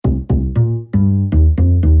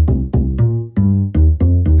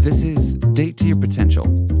Date to your potential,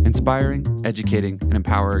 inspiring, educating, and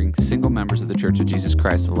empowering single members of the Church of Jesus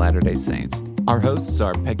Christ of Latter-day Saints. Our hosts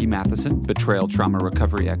are Peggy Matheson, betrayal trauma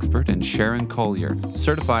recovery expert, and Sharon Collier,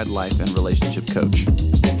 certified life and relationship coach.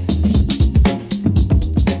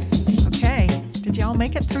 Okay, did y'all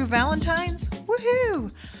make it through Valentine's?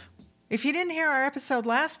 Woohoo! If you didn't hear our episode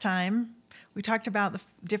last time, we talked about the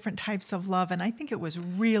different types of love, and I think it was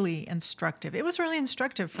really instructive. It was really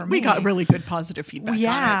instructive for me. We got really good positive feedback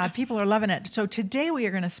on it. People are loving it. So today we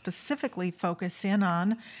are going to specifically focus in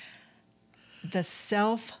on the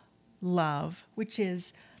self-love, which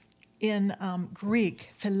is in Greek,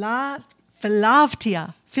 philavtia. I'm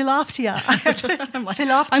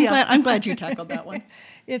glad you tackled that one.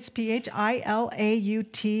 It's Philautia,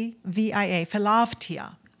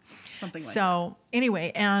 philavtia. Something like so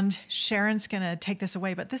anyway, and Sharon's going to take this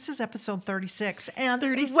away, but this is episode 36. And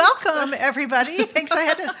 36. Welcome, everybody. Thanks. I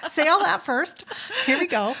had to say all that first. Here we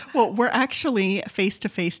go. Well, we're actually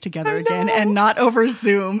face-to-face together again and not over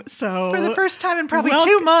Zoom. So for the first time in probably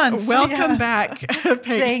 2 months. Welcome back, Peggy.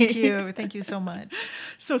 Thank you. Thank you so much.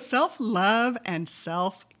 So self-love and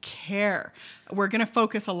self-care. We're going to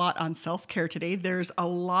focus a lot on self-care today. There's a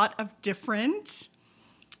lot of different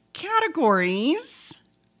categories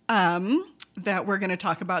that we're going to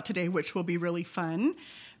talk about today, which will be really fun.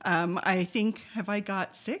 I think, have I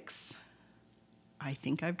got 6? I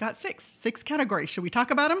think I've got 6 categories. Should we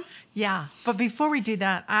talk about them? Yeah. But before we do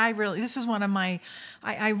that, I really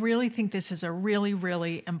think this is a really,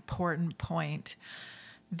 really important point,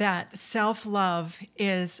 that self-love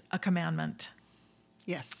is a commandment.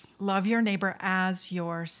 Yes. Love your neighbor as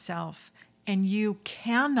yourself. And you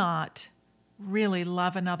cannot really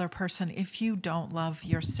love another person if you don't love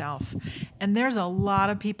yourself. And there's a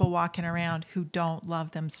lot of people walking around who don't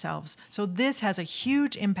love themselves. So this has a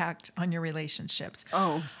huge impact on your relationships.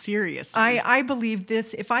 Oh, seriously. I believe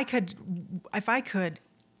this, if I could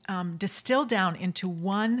distill down into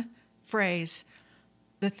one phrase,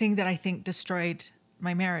 the thing that I think destroyed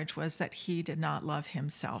my marriage was that he did not love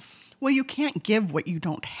himself. Well, you can't give what you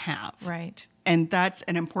don't have. Right. And that's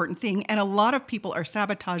an important thing. And a lot of people are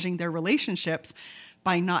sabotaging their relationships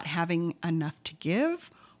by not having enough to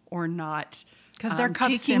give or not. Because their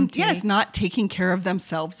cup's empty. Yes, not taking care of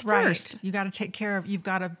themselves first. You got to take care of, you've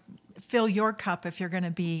got to fill your cup if you're going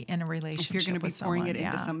to be in a relationship. If you're going to be pouring it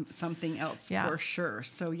into something else, for sure.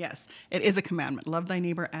 So yes, it is a commandment. Love thy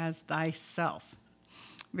neighbor as thyself.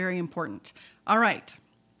 Very important. All right.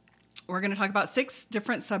 We're going to talk about 6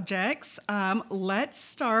 different subjects. Let's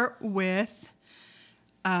start with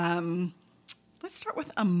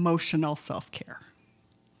emotional self-care.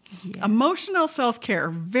 Yeah. Emotional self-care,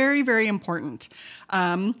 very, very important.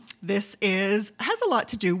 This has a lot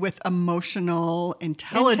to do with emotional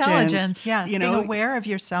intelligence. Intelligence, yes. Being aware of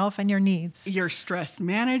yourself and your needs. Your stress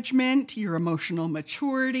management, your emotional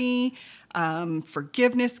maturity,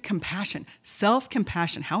 forgiveness, compassion,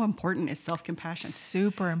 self-compassion. How important is self-compassion?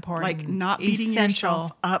 Super important. Like not beating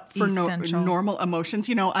yourself up for normal emotions.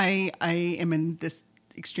 I am in this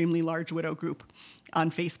extremely large widow group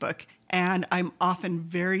on Facebook, and I'm often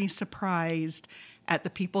very surprised at the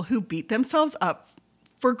people who beat themselves up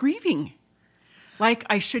for grieving. Like,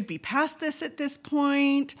 I should be past this at this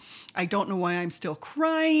point. I don't know why I'm still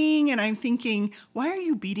crying. And I'm thinking, why are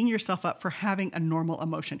you beating yourself up for having a normal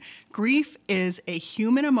emotion? Grief is a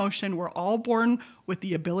human emotion. We're all born with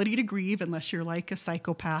the ability to grieve, unless you're like a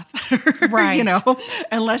psychopath, right?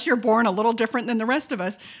 Unless you're born a little different than the rest of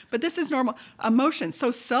us. But this is normal emotion.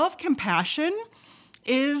 So self-compassion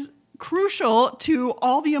is crucial to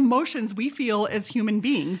all the emotions we feel as human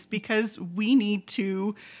beings, because we need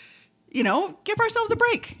to give ourselves a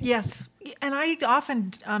break. Yes. And I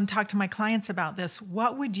often talk to my clients about this.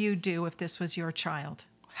 What would you do if this was your child?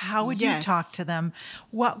 How would you talk to them?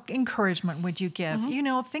 What encouragement would you give?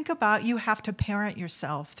 Mm-hmm. Think about, you have to parent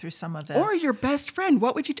yourself through some of this. Or your best friend.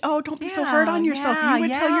 What would you, don't be so hard on yourself. You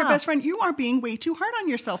would tell your best friend, you are being way too hard on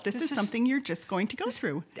yourself. This is something you're just going to go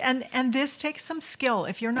through. And this takes some skill.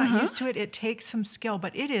 If you're not used to it, it takes some skill,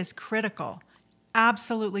 but it is critical.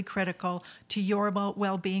 Absolutely critical to your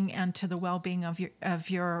well-being and to the well-being of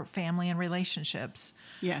your family and relationships.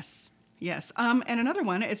 Yes. And another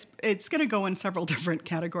one, it's going to go in several different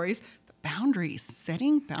categories. But boundaries.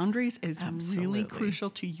 Setting boundaries is really crucial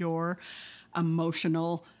to your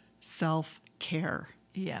emotional self-care.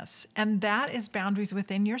 Yes. And that is boundaries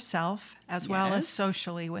within yourself as well as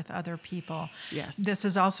socially with other people. Yes. This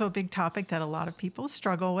is also a big topic that a lot of people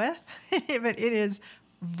struggle with, but it is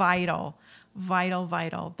vital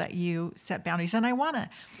that you set boundaries. And I want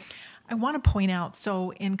to point out,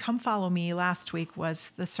 so in Come Follow Me last week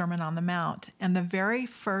was the Sermon on the Mount, and the very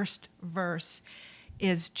first verse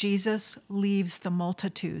is Jesus leaves the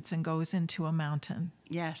multitudes and goes into a mountain.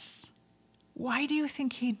 Yes. Why do you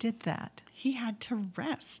think he did that? He had to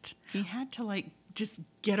rest. He had to just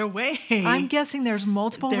get away. I'm guessing there's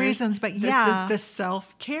multiple reasons, but yeah. The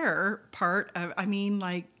self-care part of,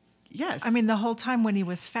 yes. I mean, the whole time when he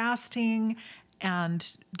was fasting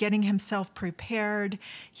and getting himself prepared,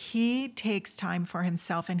 he takes time for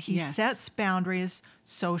himself, and he sets boundaries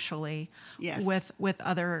socially with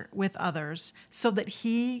others, so that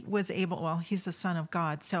he was able. Well, he's the Son of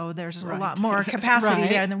God, so there's a lot more capacity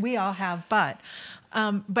there than we all have. But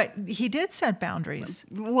he did set boundaries.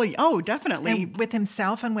 Well, definitely, and with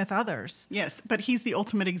himself and with others. Yes, but he's the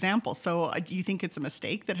ultimate example. So, do you think it's a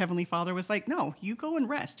mistake that Heavenly Father was like, "No, you go and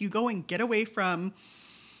rest. You go and get away from."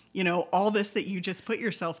 All this that you just put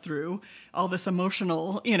yourself through, all this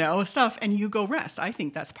emotional, stuff, and you go rest. I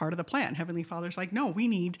think that's part of the plan. Heavenly Father's like, no, we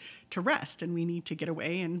need to rest and we need to get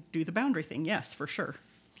away and do the boundary thing. Yes, for sure.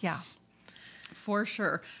 Yeah. For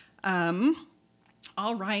sure.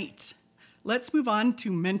 All right. Let's move on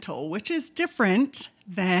to mental, which is different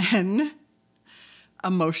than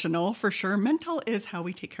emotional, for sure. Mental is how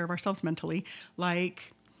we take care of ourselves mentally,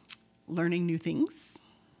 like learning new things.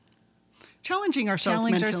 Challenging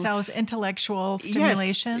ourselves intellectual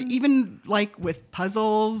stimulation. Yes, even like with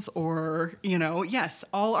puzzles or,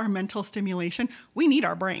 all our mental stimulation. We need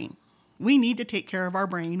our brain. We need to take care of our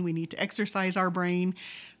brain. We need to exercise our brain.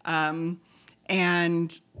 And,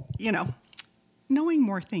 knowing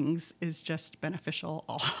more things is just beneficial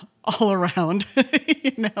all around,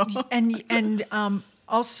 And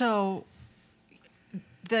also...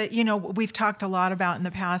 we've talked a lot about in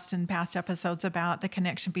past episodes about the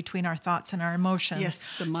connection between our thoughts and our emotions. Yes,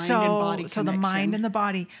 the mind and body connection. So the mind and the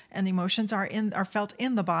body and the emotions are felt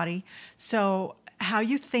in the body. So how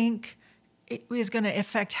you think it is going to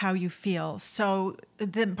affect how you feel. So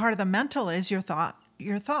then part of the mental is your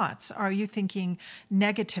thoughts. Are you thinking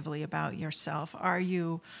negatively about yourself? Are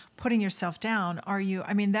you putting yourself down?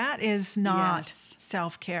 That is not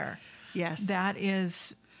self-care. Yes. That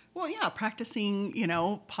is... Well, yeah, practicing,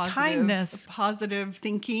 kindness, positive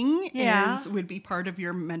thinking would be part of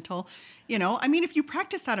your mental, if you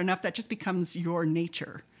practice that enough, that just becomes your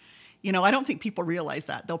nature. I don't think people realize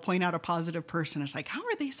that. They'll point out a positive person. It's like, how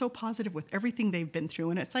are they so positive with everything they've been through?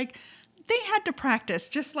 And it's like, they had to practice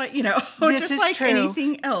just like, just like true.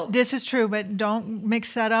 Anything else. This is true, but don't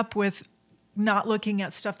mix that up with not looking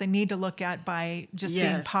at stuff they need to look at by just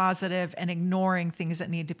being positive and ignoring things that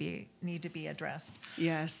need to be addressed.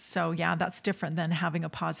 Yes. So that's different than having a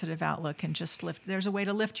positive outlook and just there's a way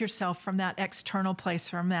to lift yourself from that external place,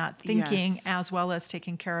 from that thinking, as well as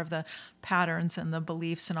taking care of the patterns and the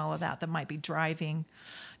beliefs and all of that might be driving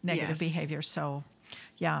negative behavior. So,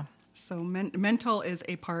 yeah. So mental is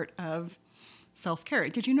a part of self-care.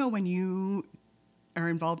 Did you know when you are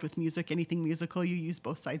involved with music, anything musical, you use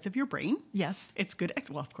both sides of your brain? Yes. It's good.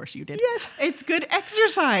 Well, of course you did. Yes. It's good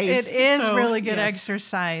exercise. It is really good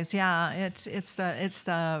exercise. Yeah. It's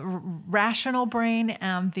the rational brain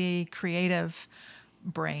and the creative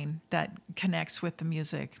brain that connects with the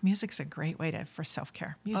music. Music's a great way for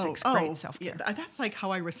self-care. Music's great self-care. Yeah, that's like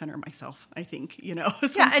how I recenter myself, I think, Yeah.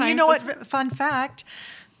 And you know what? Fun fact,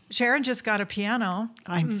 Sharon just got a piano.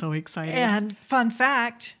 I'm so excited. And fun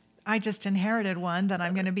fact, I just inherited one that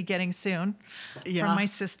I'm going to be getting soon from my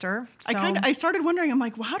sister. So, I started wondering, I'm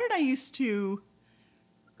like, well, how did I used to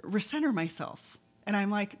recenter myself? And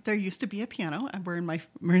I'm like, there used to be a piano, and we're in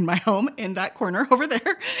my home in that corner over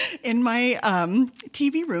there, in my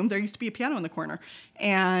TV room. There used to be a piano in the corner,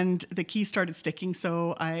 and the keys started sticking.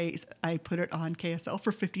 So I put it on KSL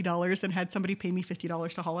for $50 and had somebody pay me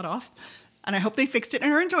 $50 to haul it off. And I hope they fixed it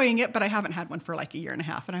and are enjoying it. But I haven't had one for like a year and a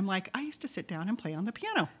half. And I'm like, I used to sit down and play on the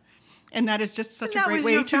piano. And that is just such a great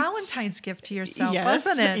way to... That was your Valentine's gift to yourself,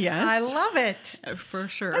 wasn't it? Yes. I love it. For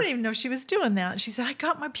sure. I didn't even know she was doing that. She said, I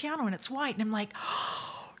got my piano and it's white. And I'm like,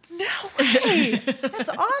 oh, no way. That's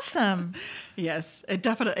awesome. Yes.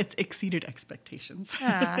 It's exceeded expectations.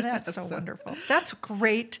 That's so wonderful. That's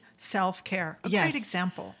great self-care. A great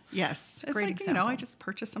example. Yes. It's great like, example. I just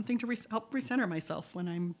purchased something to help recenter myself when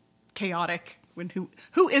I'm chaotic.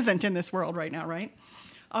 Who isn't in this world right now, right?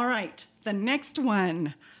 All right. The next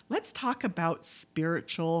one. Let's talk about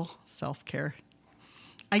spiritual self-care.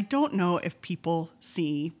 I don't know if people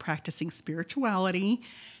see practicing spirituality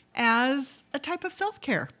as a type of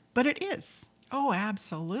self-care, but it is. Oh,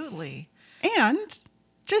 absolutely. And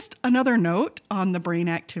just another note on the brain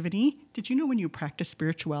activity. Did you know when you practice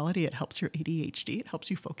spirituality, it helps your ADHD? It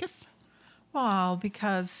helps you focus? Well,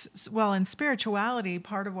 because in spirituality,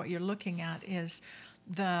 part of what you're looking at is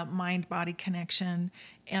the mind-body connection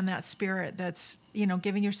and that spirit that's,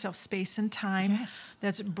 giving yourself space and time,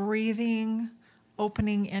 that's breathing,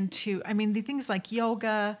 opening into, the things like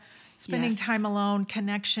yoga, spending time alone,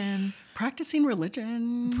 connection. Practicing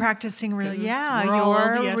religion. You're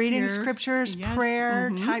reading scriptures, prayer,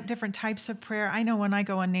 different types of prayer. I know when I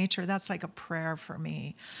go in nature, that's like a prayer for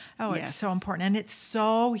me. Oh, it's so important. And it's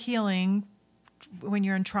so healing when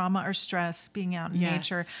you're in trauma or stress, being out in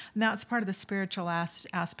nature. And that's part of the spiritual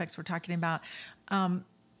aspects we're talking about.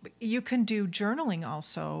 You can do journaling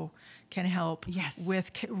also, can help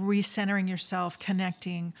with recentering yourself,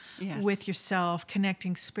 connecting with yourself,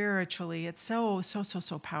 connecting spiritually. It's so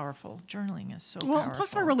powerful. Journaling is so powerful.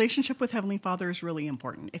 Plus our relationship with Heavenly Father is really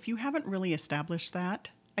important. If you haven't really established that,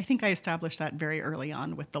 I think I established that very early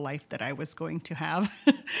on with the life that I was going to have.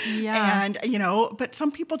 And, but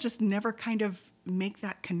some people just never kind of make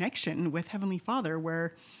that connection with Heavenly Father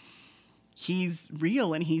where He's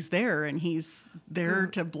real and He's there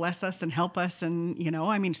to bless us and help us. And,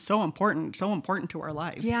 so important to our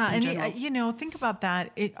lives. Yeah. And, think about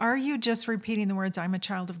that. Are you just repeating the words, I'm a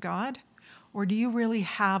child of God? Or do you really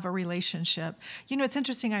have a relationship? It's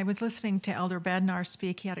interesting. I was listening to Elder Bednar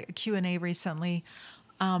speak. He had a Q&A recently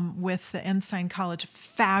with the Ensign College.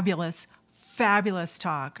 Fabulous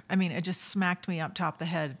talk. It just smacked me up top of the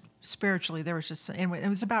head. Spiritually, it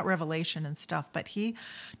was about revelation and stuff, but he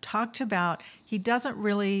doesn't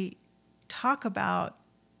really talk about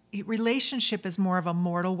relationship is more of a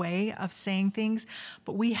mortal way of saying things,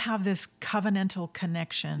 but we have this covenantal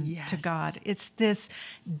connection to God. It's this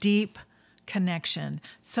deep connection.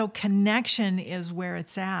 So connection is where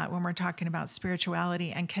it's at when we're talking about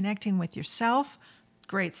spirituality and connecting with yourself,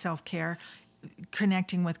 great self-care,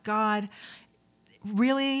 connecting with God.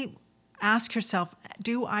 Really ask yourself,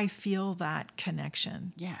 do I feel that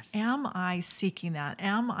connection? Yes. Am I seeking that?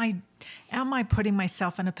 Am I putting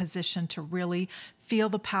myself in a position to really feel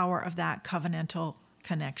the power of that covenantal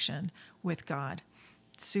connection with God?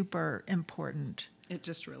 Super important. It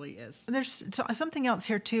just really is. There's something else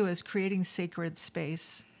here too, is creating sacred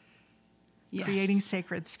space. Yes. Creating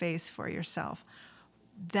sacred space for yourself.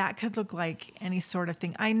 That could look like any sort of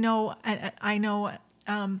thing. I know.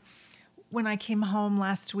 When I came home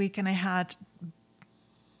last week and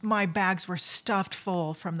my bags were stuffed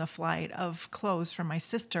full from the flight of clothes from my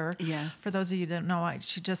sister. Yes. For those of you that don't know,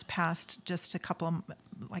 she just passed just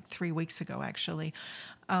 3 weeks ago, actually.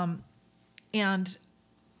 And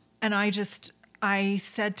I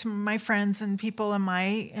said to my friends and people in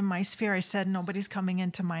my sphere, I said, nobody's coming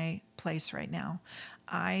into my place right now.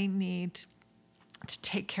 I need to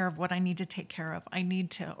take care of what I need to take care of. I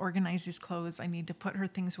need to organize these clothes. I need to put her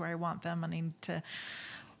things where I want them. I need to.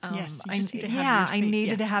 I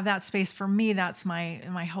needed to have that space for me. That's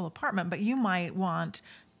my whole apartment. But you might want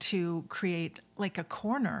to create like a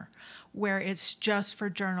corner where it's just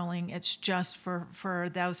for journaling. It's just for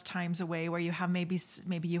those times away where you have maybe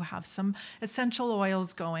you have some essential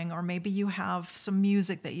oils going, or maybe you have some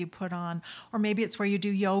music that you put on, or maybe it's where you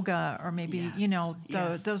do yoga, or maybe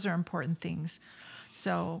those are important things.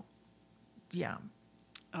 So, yeah.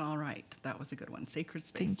 All right. That was a good one. Sacred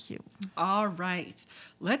space. Thank you. All right.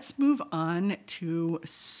 Let's move on to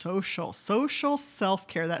social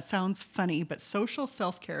self-care. That sounds funny, but social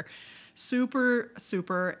self-care, super,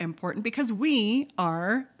 super important because we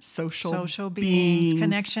are social beings.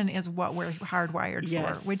 Connection is what we're hardwired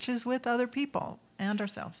for, which is with other people and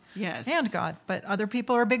ourselves. Yes. And God. But other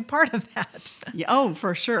people are a big part of that. Yeah. Oh,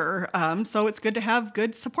 for sure. So it's good to have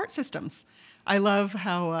good support systems. I love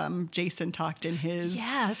how Jason talked in his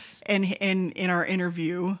and in our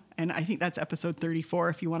interview, and I think that's episode 34.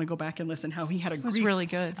 If you want to go back and listen, how he had a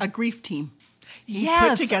grief team. He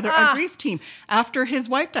put together a grief team after his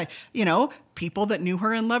wife died. People that knew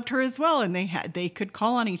her and loved her as well, and they could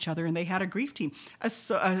call on each other, and they had a grief team.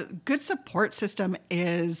 A good support system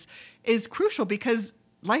is crucial because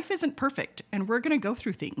life isn't perfect, and we're going to go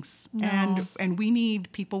through things, and we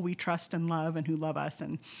need people we trust and love and who love us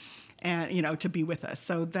and to be with us.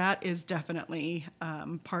 So that is definitely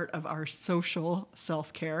part of our social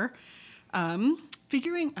self-care.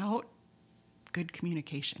 Figuring out good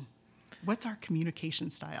communication. What's our communication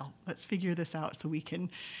style? Let's figure this out so we can,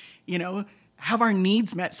 have our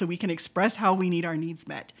needs met, so we can express how we need our needs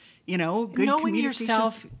met. Good knowing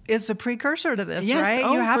yourself is a precursor to this, yes. right?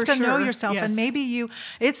 Oh, you have to know sure. yourself. Yes. And maybe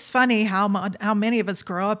it's funny how many of us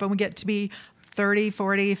grow up and we get to be 30,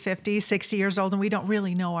 40, 50, 60 years old, and we don't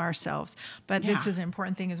really know ourselves. But this is an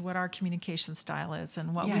important thing, is what our communication style is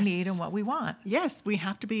and what we need and what we want. Yes, we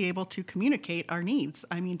have to be able to communicate our needs.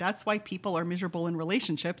 That's why people are miserable in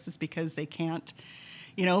relationships, is because they can't,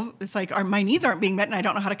 It's like my needs aren't being met and I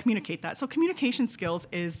don't know how to communicate that. So communication skills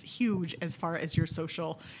is huge as far as your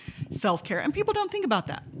social self-care. And people don't think about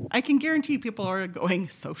that. I can guarantee people are going,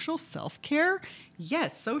 social self-care?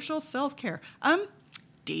 Yes, social self-care.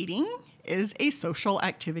 Dating is a social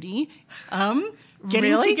activity.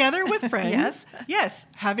 Getting Really? together with friends. Yes. Yes.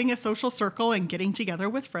 Having a social circle and getting together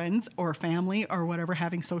with friends or family or whatever,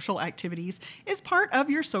 having social activities is part of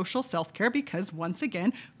your social self-care because, once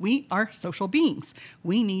again, we are social beings.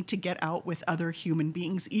 We need to get out with other human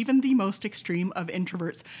beings. Even the most extreme of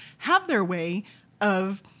introverts have their way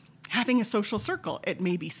of having a social circle. It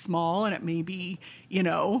may be small and it may be,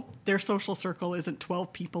 their social circle isn't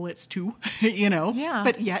 12 people, it's 2, Yeah.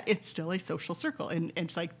 But yet it's still a social circle. And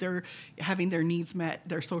it's like they're having their needs met,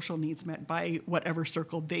 their social needs met by whatever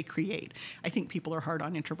circle they create. I think people are hard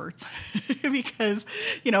on introverts because,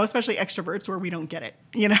 especially extroverts where we don't get it.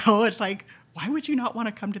 It's like, why would you not want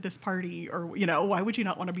to come to this party? Or, why would you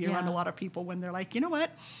not want to be around a lot of people when they're like, you know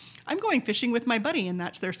what, I'm going fishing with my buddy and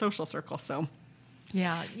that's their social circle. So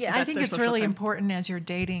Yeah, I think it's really important as you're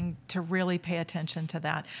dating to really pay attention to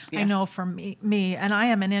that. Yes. I know for me, and I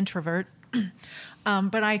am an introvert,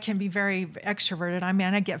 but I can be very extroverted. I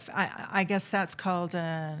mean, I guess that's called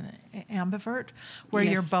an ambivert, where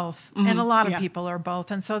Yes. you're both, Mm-hmm. and a lot of people are both.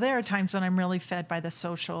 And so there are times when I'm really fed by the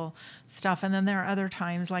social stuff, and then there are other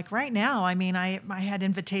times, like right now. I mean, I had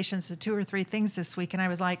invitations to 2 or 3 things this week, and I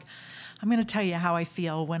was like, I'm going to tell you how I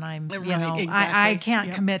feel when I'm, Exactly. I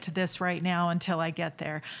can't commit to this right now until I get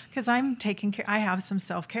there, because I'm taking care. I have some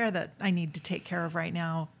self-care that I need to take care of right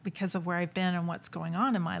now because of where I've been and what's going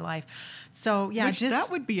on in my life. So that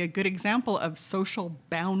would be a good example of social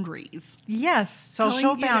boundaries. Yes,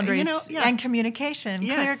 social boundaries and communication,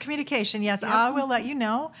 Yes. clear communication. Yes, Yep. I will let you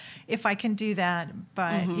know if I can do that,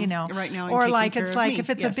 but Right now I'm or taking like care it's of like me.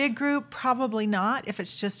 if it's Yes. a big group, probably not. If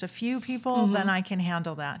it's just a few people, then I can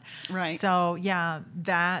handle that. Right. So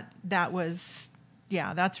that's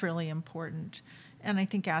really important, and I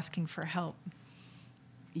think asking for help.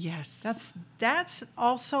 Yes. That's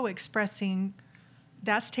also expressing.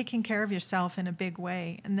 That's taking care of yourself in a big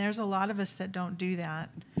way, and there's a lot of us that don't do that.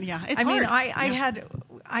 Yeah, it's I mean,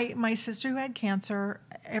 hard. my sister who had cancer.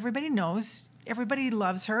 Everybody knows. Everybody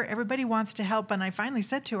loves her. Everybody wants to help. And I finally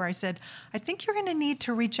said to her, I said, I think you're going to need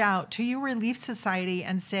to reach out to your Relief Society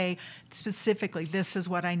and say specifically, this is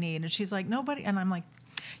what I need. And she's like, nobody. And I'm like,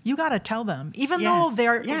 you got to tell them, even though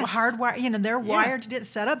they're hardwired, they're wired to get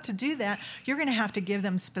set up to do that. You're going to have to give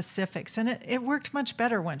them specifics. And it worked much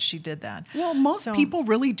better once she did that. Well, most people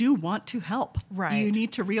really do want to help. Right. You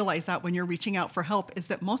need to realize that when you're reaching out for help is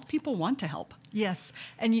that most people want to help. Yes.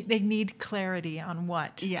 And they need clarity on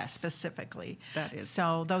what specifically. That is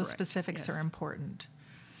so those correct. specifics are important.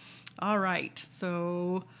 All right.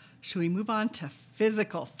 So should we move on to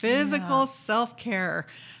physical self-care?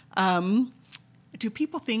 Do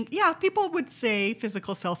people think, people would say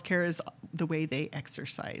physical self-care is the way they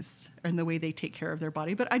exercise and the way they take care of their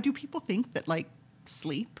body. But do people think that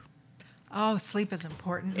sleep? Oh, sleep is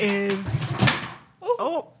important.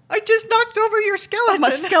 Oh, I just knocked over your skeleton.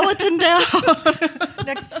 My skeleton down.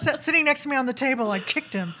 Sitting next to me on the table, I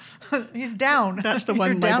kicked him. He's down. That's the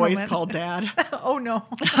one my boys call Dad. Oh, no.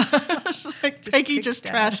 Peggy just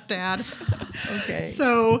trashed Dad. Okay.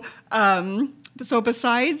 So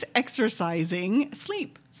besides exercising,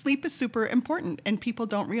 sleep. Sleep is super important, and people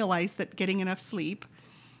don't realize that getting enough sleep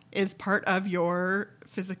is part of your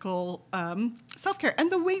physical self-care.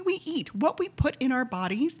 And the way we eat, what we put in our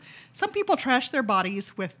bodies. Some people trash their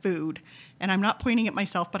bodies with food, and I'm not pointing at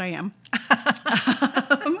myself, but I am.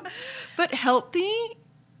 But healthy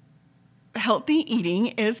eating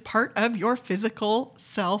is part of your physical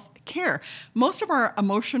self-care. Most of our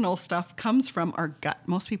emotional stuff comes from our gut.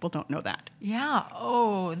 Most people don't know that. Yeah.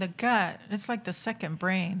 Oh, the gut. It's like the second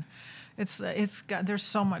brain. It's got, there's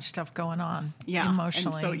so much stuff going on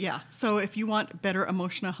emotionally. And so if you want better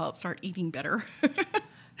emotional health, start eating better.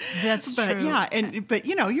 That's true. But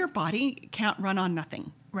your body can't run on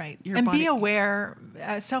nothing. Right. And be aware.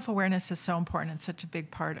 Self-awareness is so important. It's such a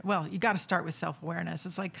big part. Well, you got to start with self-awareness.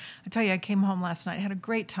 It's like, I tell you, I came home last night, had a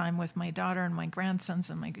great time with my daughter and my grandsons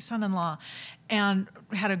and my son-in-law, and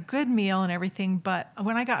had a good meal and everything. But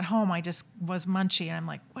when I got home, I just was munchy. And I'm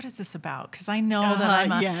like, what is this about? Because I know that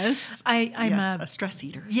I'm a stress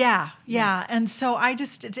eater. Yeah. Yes. And so I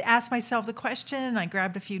just asked myself the question. I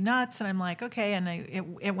grabbed a few nuts, and I'm like, okay. And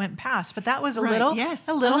it went past. But that was a little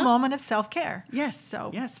moment of self-care. Yes.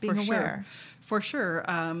 So being aware. For sure.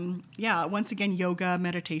 Once again, yoga,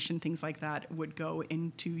 meditation, things like that would go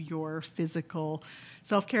into your physical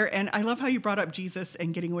self-care. And I love how you brought up Jesus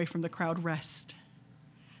and getting away from the crowd. Rest.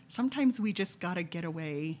 Sometimes we just got to get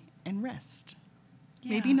away and rest.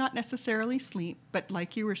 Yeah. Maybe not necessarily sleep, but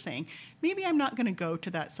like you were saying, maybe I'm not going to go to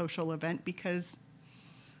that social event because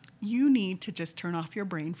you need to just turn off your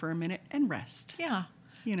brain for a minute and rest. Yeah.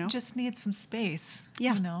 You know? Just need some space.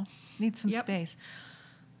 Yeah. You know, need some space.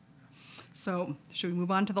 So should we move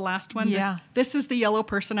on to the last one? Yeah. This is the yellow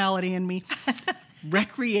personality in me.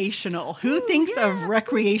 Recreational. Who thinks of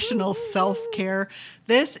recreational self-care?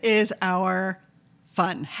 This is our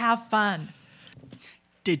fun. Have fun.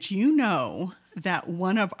 Did you know that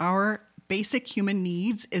one of our basic human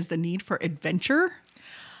needs is the need for adventure?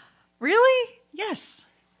 Really? Yes.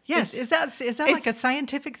 Is that like a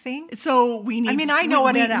scientific thing? So we need. I mean, I know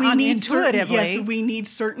it intuitively. Yes, we need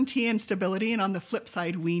certainty and stability, and on the flip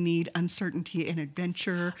side, we need uncertainty and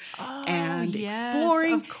adventure and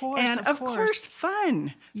exploring, of course, and of course,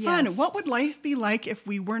 fun. Yes. Fun. What would life be like if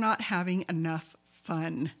we were not having enough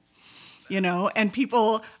fun? You know, and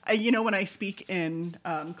people, when I speak in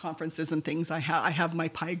conferences and things, I have my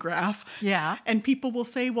pie graph. Yeah. And people will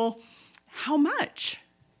say, well, how much?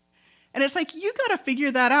 And it's like, you got to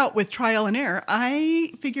figure that out with trial and error.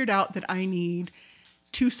 I figured out that I need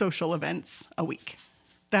 2 social events a week.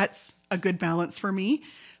 That's a good balance for me.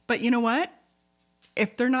 But you know what?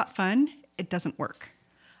 If they're not fun, it doesn't work.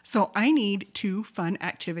 So I need 2 fun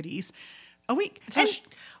activities a week. So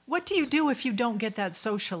what do you do if you don't get that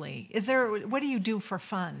socially? What do you do for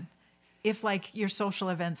fun if like your social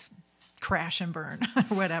events crash and burn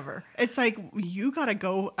or whatever? It's like, you got to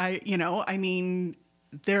go,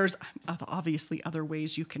 there's obviously other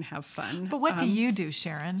ways you can have fun. But what do you do,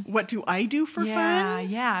 Sharon? What do I do for fun?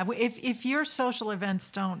 Yeah. If your social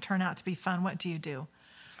events don't turn out to be fun, what do you do?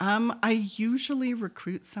 I usually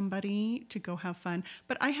recruit somebody to go have fun,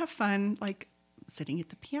 but I have fun like sitting at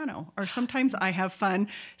the piano, or sometimes I have fun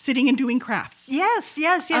sitting and doing crafts. Yes.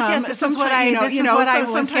 This is what I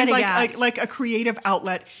was getting at. Like a creative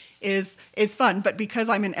outlet is fun, but because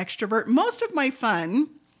I'm an extrovert, most of my fun.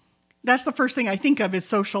 That's the first thing I think of is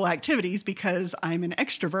social activities, because I'm an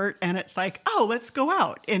extrovert, and it's like, oh, let's go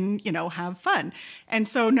out and, have fun. And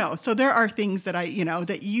so, so there are things that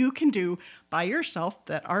that you can do by yourself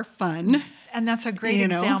that are fun. And that's a great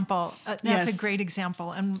example. Yes. A great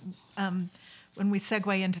example. And when we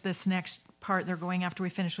segue into this next part they're going after we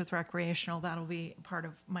finish with recreational, that'll be part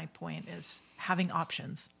of my point, is having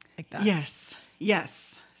options like that.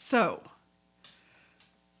 Yes. So,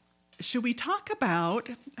 should we talk about,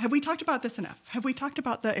 have we talked about this enough? Have we talked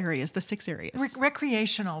about the 6 areas?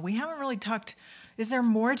 Recreational. We haven't really talked. Is there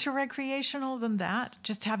more to recreational than that?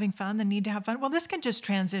 Just having fun, the need to have fun? Well, this can just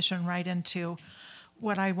transition right into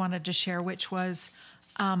what I wanted to share, which was,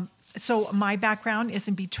 so my background is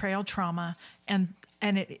in betrayal trauma, and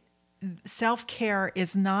self-care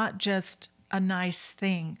is not just a nice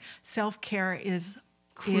thing. Self-care is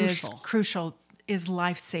crucial, is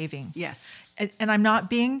life-saving. Yes. And I'm not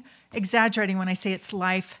being exaggerating when I say it's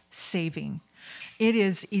life-saving. It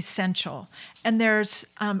is essential. And there's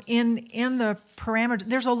in the parameter,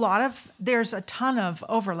 there's a ton of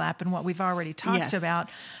overlap in what we've already talked about.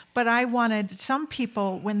 But I wanted, some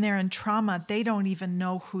people, when they're in trauma, they don't even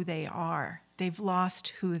know who they are. They've lost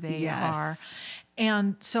who they are.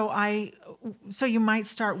 And so you might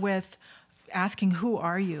start with asking, who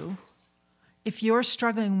are you? If you're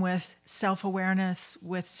struggling with self-awareness,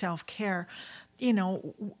 with self-care,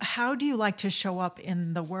 how do you like to show up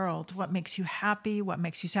in the world? What makes you happy? What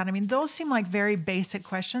makes you sad? I mean, those seem like very basic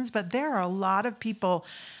questions, but there are a lot of people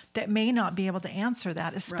that may not be able to answer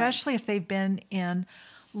that, especially if they've been in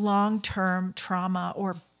long-term trauma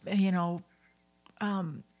or,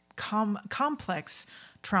 complex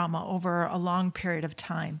trauma over a long period of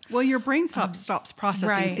time. Well, your brain stops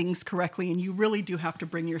processing things correctly, and you really do have to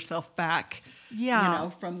bring yourself back.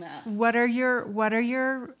 From that. What are your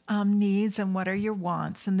needs and what are your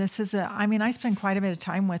wants? And this is I spend quite a bit of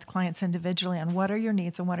time with clients individually on what are your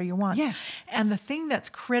needs and what are your wants. Yes. And the thing that's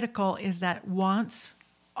critical is that wants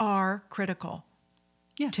are critical.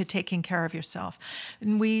 Yes. To taking care of yourself.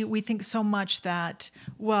 And we think so much that,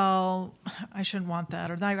 well, I shouldn't want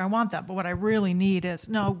that, or I want that, but what I really need is,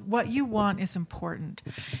 no, what you want is important.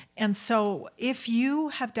 And so if you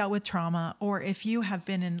have dealt with trauma, or if you have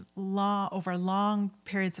been in over long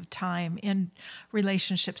periods of time in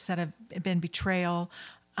relationships that have been betrayal,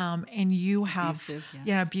 and you have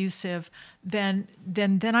abusive, then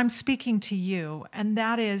I'm speaking to you. And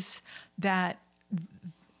that is that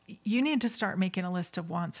you need to start making a list of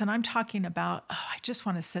wants. And I'm talking about, I just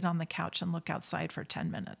want to sit on the couch and look outside for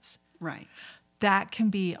 10 minutes. Right. That can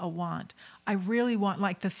be a want. I really want,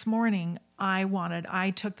 like this morning,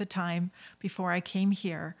 I took the time before I came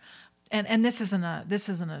here, and this isn't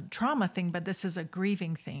a trauma thing, but this is a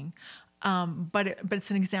grieving thing. But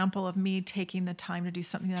it's an example of me taking the time to do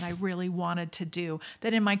something that I really wanted to do.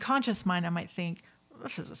 That in my conscious mind, I might think,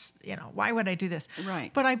 this is, why would I do this?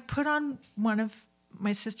 Right. But I put on one of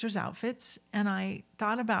my sister's outfits and I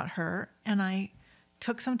thought about her and I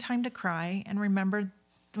took some time to cry and remembered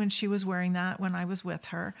when she was wearing that when I was with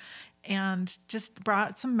her, and just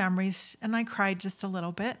brought some memories, and I cried just a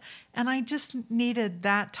little bit, and I just needed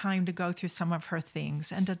that time to go through some of her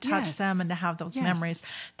things and to touch them and to have those memories.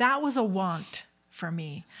 That was a want for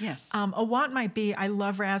me. Yes. A want might be, I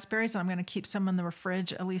love raspberries, and I'm going to keep some in the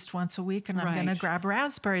fridge at least once a week, and I'm going to grab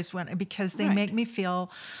raspberries because they make me feel,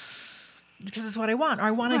 because it's what I want, or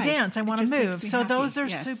I want to dance, I want to move. So those are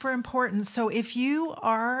super important. So if you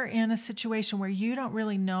are in a situation where you don't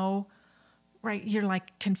really know, right, you're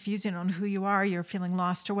like confusing on who you are, you're feeling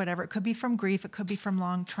lost or whatever, it could be from grief, it could be from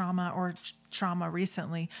long trauma or trauma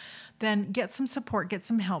recently, then get some support, get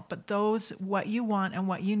some help. But what you want and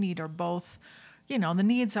what you need are both, the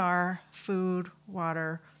needs are food,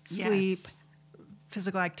 water, sleep,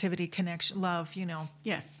 physical activity, connection, love,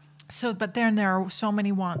 Yes. So, but then there are so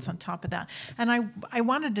many wants on top of that. And I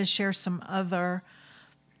wanted to share some other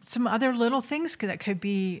little things that could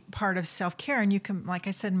be part of self-care. And you can, like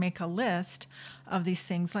I said, make a list of these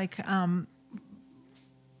things, like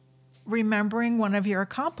remembering one of your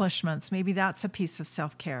accomplishments. Maybe that's a piece of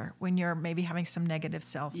self-care when you're maybe having some negative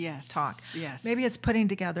self-talk. Yes. Maybe it's putting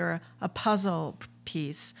together a puzzle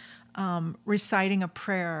piece, reciting a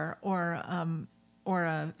prayer or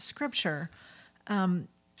a scripture.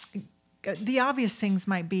 The obvious things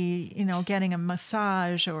might be, getting a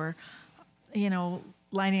massage or,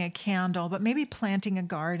 lighting a candle, but maybe planting a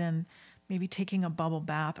garden, maybe taking a bubble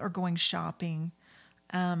bath or going shopping,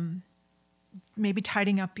 maybe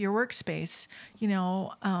tidying up your workspace,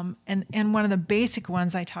 and one of the basic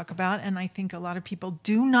ones I talk about, and I think a lot of people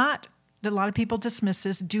dismiss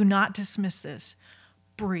this, do not dismiss this.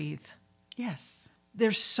 Breathe. Yes.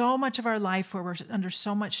 There's so much of our life where we're under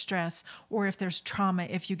so much stress, or if there's trauma,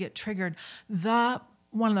 if you get triggered,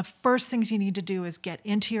 one of the first things you need to do is get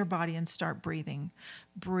into your body and start breathing.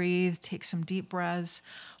 Breathe, take some deep breaths,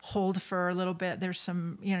 hold for a little bit. There's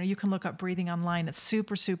some, you can look up breathing online. It's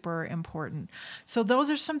super, super important. So those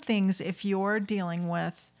are some things, if you're dealing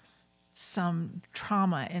with some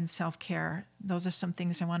trauma in self-care, those are some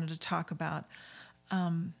things I wanted to talk about.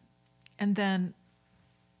 And then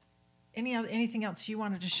anything else you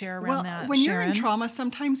wanted to share around that, when Sharon? You're in trauma,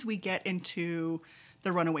 sometimes we get into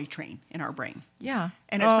the runaway train in our brain. Yeah.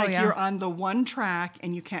 And it's you're on the one track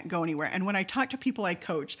and you can't go anywhere. And when I talk to people I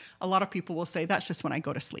coach, a lot of people will say, that's just when I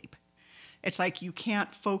go to sleep. It's like you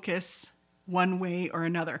can't focus one way or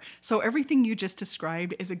another. So everything you just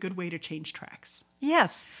described is a good way to change tracks.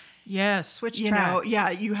 Yes. Yes, switch tracks.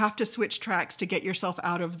 You have to switch tracks to get yourself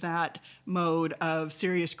out of that mode of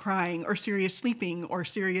serious crying or serious sleeping or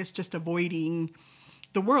serious just avoiding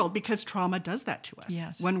the world, because trauma does that to us.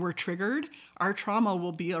 Yes. When we're triggered, our trauma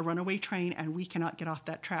will be a runaway train and we cannot get off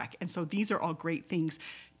that track. And so these are all great things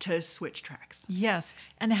to switch tracks. Yes,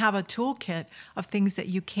 and have a toolkit of things that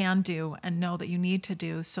you can do and know that you need to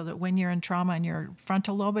do, so that when you're in trauma and your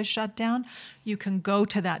frontal lobe is shut down, you can go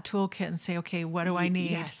to that toolkit and say, okay, what do I need?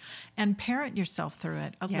 Yes. And parent yourself through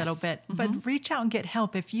it a little bit. Mm-hmm. But reach out and get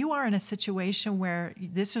help. If you are in a situation where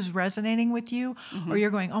this is resonating with you, or you're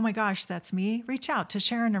going, oh my gosh, that's me, reach out to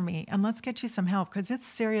Sharon or me and let's get you some help, because it's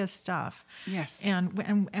serious stuff. Yes.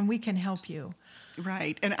 And we can help you.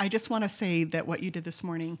 Right. And I just want to say that what you did this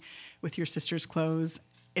morning with your sister's clothes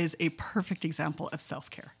is a perfect example of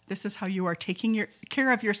self-care. This is how you are taking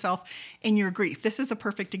care of yourself in your grief. This is a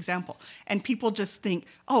perfect example. And people just think,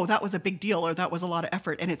 oh, that was a big deal or that was a lot of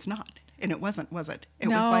effort. And it's not. And it wasn't, was it? It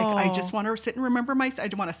was like, I just want to sit and remember I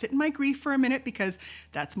want to sit in my grief for a minute, because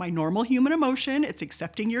that's my normal human emotion. It's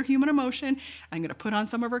accepting your human emotion. I'm going to put on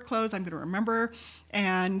some of her clothes. I'm going to remember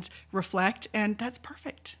and reflect. And that's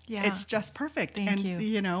perfect. Yeah. It's just perfect. Thank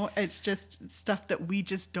you. It's just stuff that we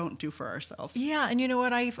just don't do for ourselves. Yeah. And you know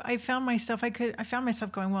what? I found myself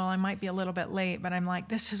going, well, I might be a little bit late, but I'm like,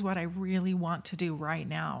 this is what I really want to do right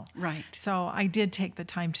now. Right. So I did take the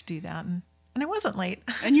time to do that. And I wasn't late.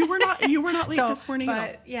 And you were not late this morning.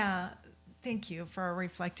 But yeah, thank you for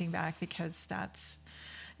reflecting back, because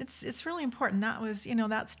it's really important. That was,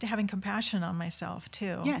 that's having compassion on myself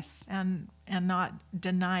too. Yes. And not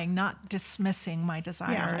denying, not dismissing my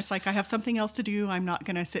desires. Yeah, it's like I have something else to do. I'm not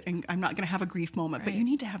going to sit and I'm not going to have a grief moment, but you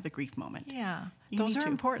need to have the grief moment. Yeah. Those are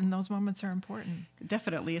important. Those moments are important.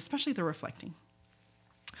 Definitely, especially the reflecting.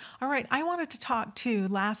 All right. I wanted to talk too,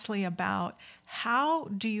 lastly, about how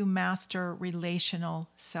do you master relational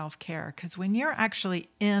self-care? Because when you're actually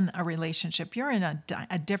in a relationship, you're in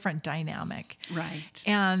a different dynamic. Right.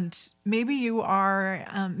 And maybe you are,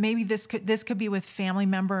 maybe this could be with family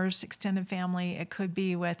members, extended family. It could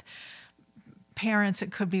be with parents.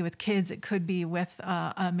 It could be with kids. It could be with,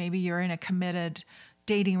 maybe you're in a committed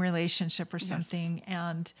dating relationship or something.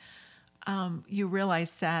 Yes. And you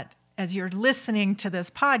realize that as you're listening to this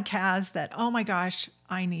podcast that, oh my gosh,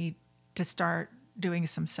 I need to start doing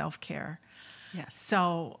some self-care. Yes.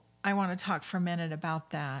 So I want to talk for a minute about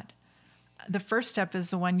that. The first step is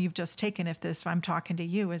the one you've just taken. If I'm talking to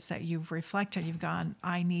you, is that you've reflected, you've gone,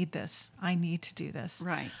 I need this. I need to do this.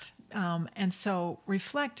 Right. And so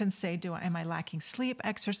reflect and say, am I lacking sleep,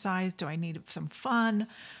 exercise? Do I need some fun?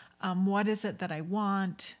 What is it that I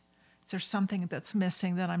want? Is there something that's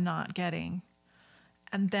missing that I'm not getting?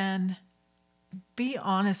 And then be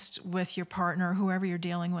honest with your partner, whoever you're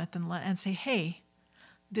dealing with, and say, hey,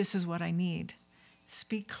 this is what I need.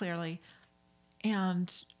 Speak clearly. And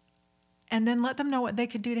then let them know what they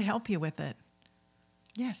could do to help you with it.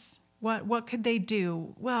 Yes. What could they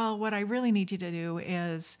do? Well, what I really need you to do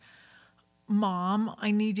is, Mom,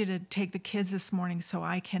 I need you to take the kids this morning so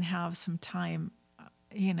I can have some time,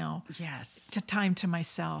 Yes. time to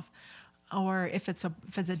myself. Or if it's a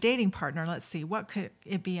dating partner, let's see, what could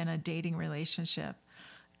it be in a dating relationship?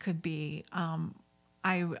 Could be,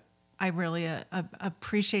 I really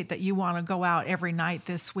appreciate that you want to go out every night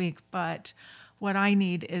this week, but what I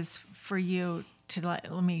need is for you to let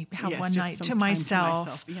me have one night to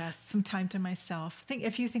myself. Yes. Some time to myself.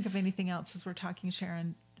 If you think of anything else as we're talking,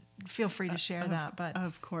 Sharon, feel free to share that. But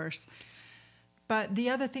of course. But the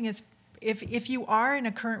other thing is, if you are in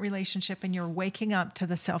a current relationship and you're waking up to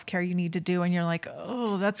the self-care you need to do, and you're like,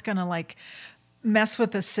 oh, that's going to mess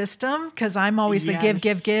with the system because I'm always the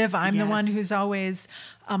give. I'm the one who's always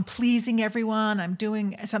pleasing everyone. I'm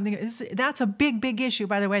doing something. That's a big issue,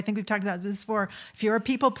 by the way. I think we've talked about this before. If you're a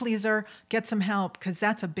people pleaser, get some help because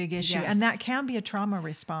that's a big issue. Yes. And that can be a trauma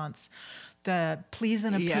response. The please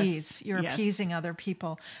and appease. You're appeasing other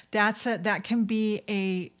people. That can be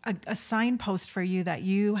a signpost for you that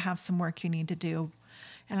you have some work you need to do.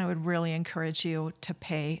 And I would really encourage you to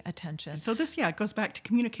pay attention. So this, it goes back to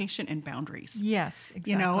communication and boundaries. Yes,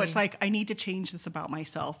 exactly. It's like, I need to change this about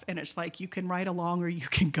myself. And it's like, you can ride along or you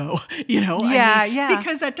can go,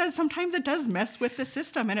 Because sometimes it does mess with the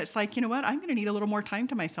system. And it's like, you know what, I'm going to need a little more time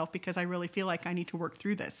to myself because I really feel like I need to work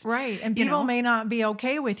through this. Right. And people may not be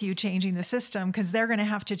okay with you changing the system because they're going to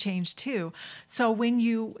have to change too. So when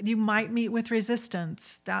you might meet with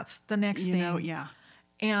resistance, that's the next thing.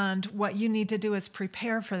 And what you need to do is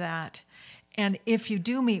prepare for that. And if you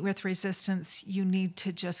do meet with resistance, you need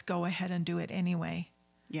to just go ahead and do it anyway.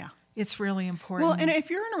 Yeah. It's really important. Well, and if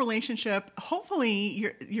you're in a relationship,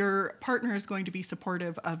 hopefully your partner is going to be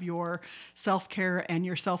supportive of your self-care and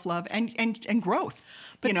your self-love and growth.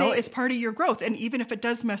 But it's part of your growth. And even if it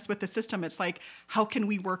does mess with the system, it's like, how can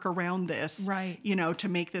we work around this? Right. To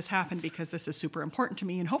make this happen because this is super important to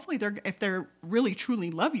me. And hopefully if they're really truly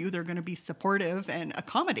love you, they're going to be supportive and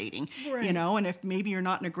accommodating. Right. And if maybe you're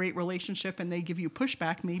not in a great relationship and they give you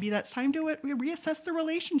pushback, maybe that's time to reassess the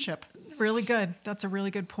relationship. Really good. That's a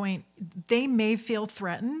really good point. They may feel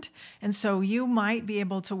threatened. And so you might be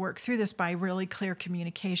able to work through this by really clear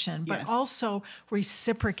communication, but also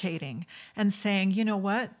reciprocating and saying, you know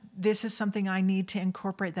what, this is something I need to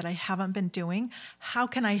incorporate that I haven't been doing. How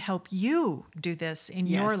can I help you do this in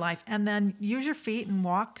your life? And then use your feet and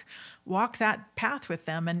walk that path with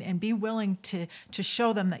them and be willing to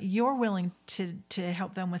show them that you're willing to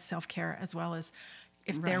help them with self-care as well as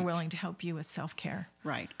if they're willing to help you with self-care.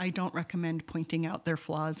 Right. I don't recommend pointing out their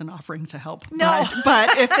flaws and offering to help. No.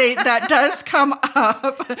 But if that does come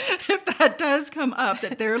up,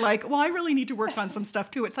 that they're like, well, I really need to work on some stuff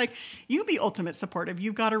too. It's like, you be ultimate supportive.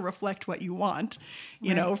 You've got to reflect what you want,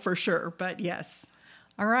 you know, for sure. But yes.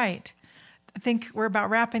 All right. I think we're about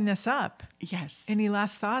wrapping this up. Yes. Any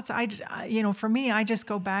last thoughts? For me, I just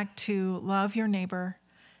go back to love your neighbor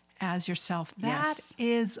as yourself. That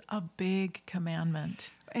is a big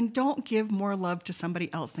commandment. And don't give more love to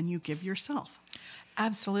somebody else than you give yourself.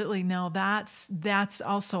 Absolutely. No, that's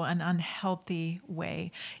also an unhealthy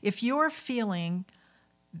way. If you're feeling,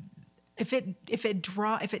 if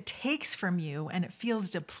it takes from you and it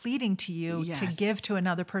feels depleting to you to give to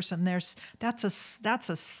another person, that's a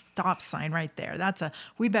stop sign right there.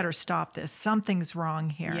 We better stop this. Something's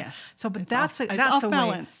wrong here. Yes. So, but it's that's off a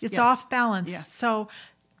balance. Way. It's off balance. Yes. So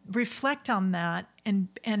reflect on that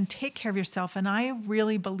and take care of yourself. And I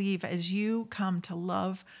really believe as you come to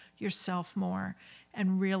love yourself more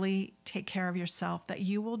and really take care of yourself, that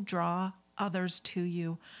you will draw others to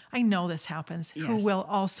you. I know this happens, who will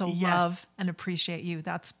also love and appreciate you.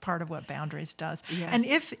 That's part of what boundaries does. Yes. And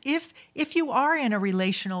if you are in a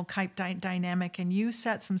relational type dynamic and you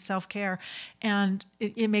set some self-care, and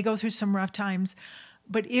it may go through some rough times,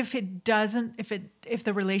 but if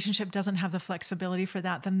the relationship doesn't have the flexibility for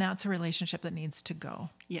that, then that's a relationship that needs to go.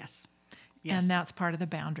 Yes. And that's part of the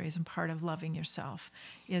boundaries and part of loving yourself,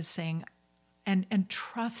 is saying and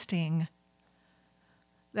trusting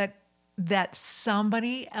that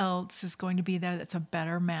somebody else is going to be there that's a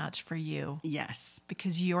better match for you. Yes.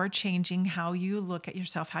 Because you're changing how you look at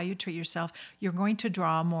yourself, how you treat yourself. You're going to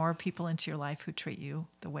draw more people into your life who treat you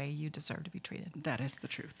the way you deserve to be treated. That is the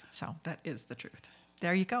truth. So that is the truth.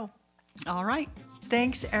 There you go. All right.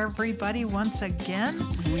 Thanks, everybody, once again.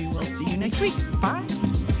 We will see you next week. Bye.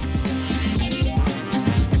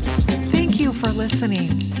 Thank you for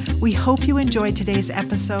listening. We hope you enjoyed today's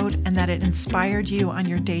episode and that it inspired you on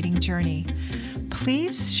your dating journey.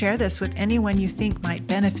 Please share this with anyone you think might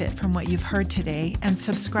benefit from what you've heard today, and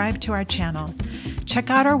subscribe to our channel.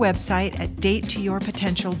 Check out our website at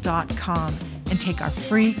datetoyourpotential.com and take our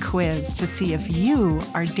free quiz to see if you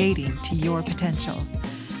are dating to your potential.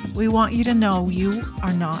 We want you to know you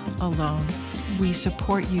are not alone. We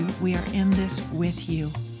support you. We are in this with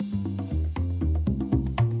you.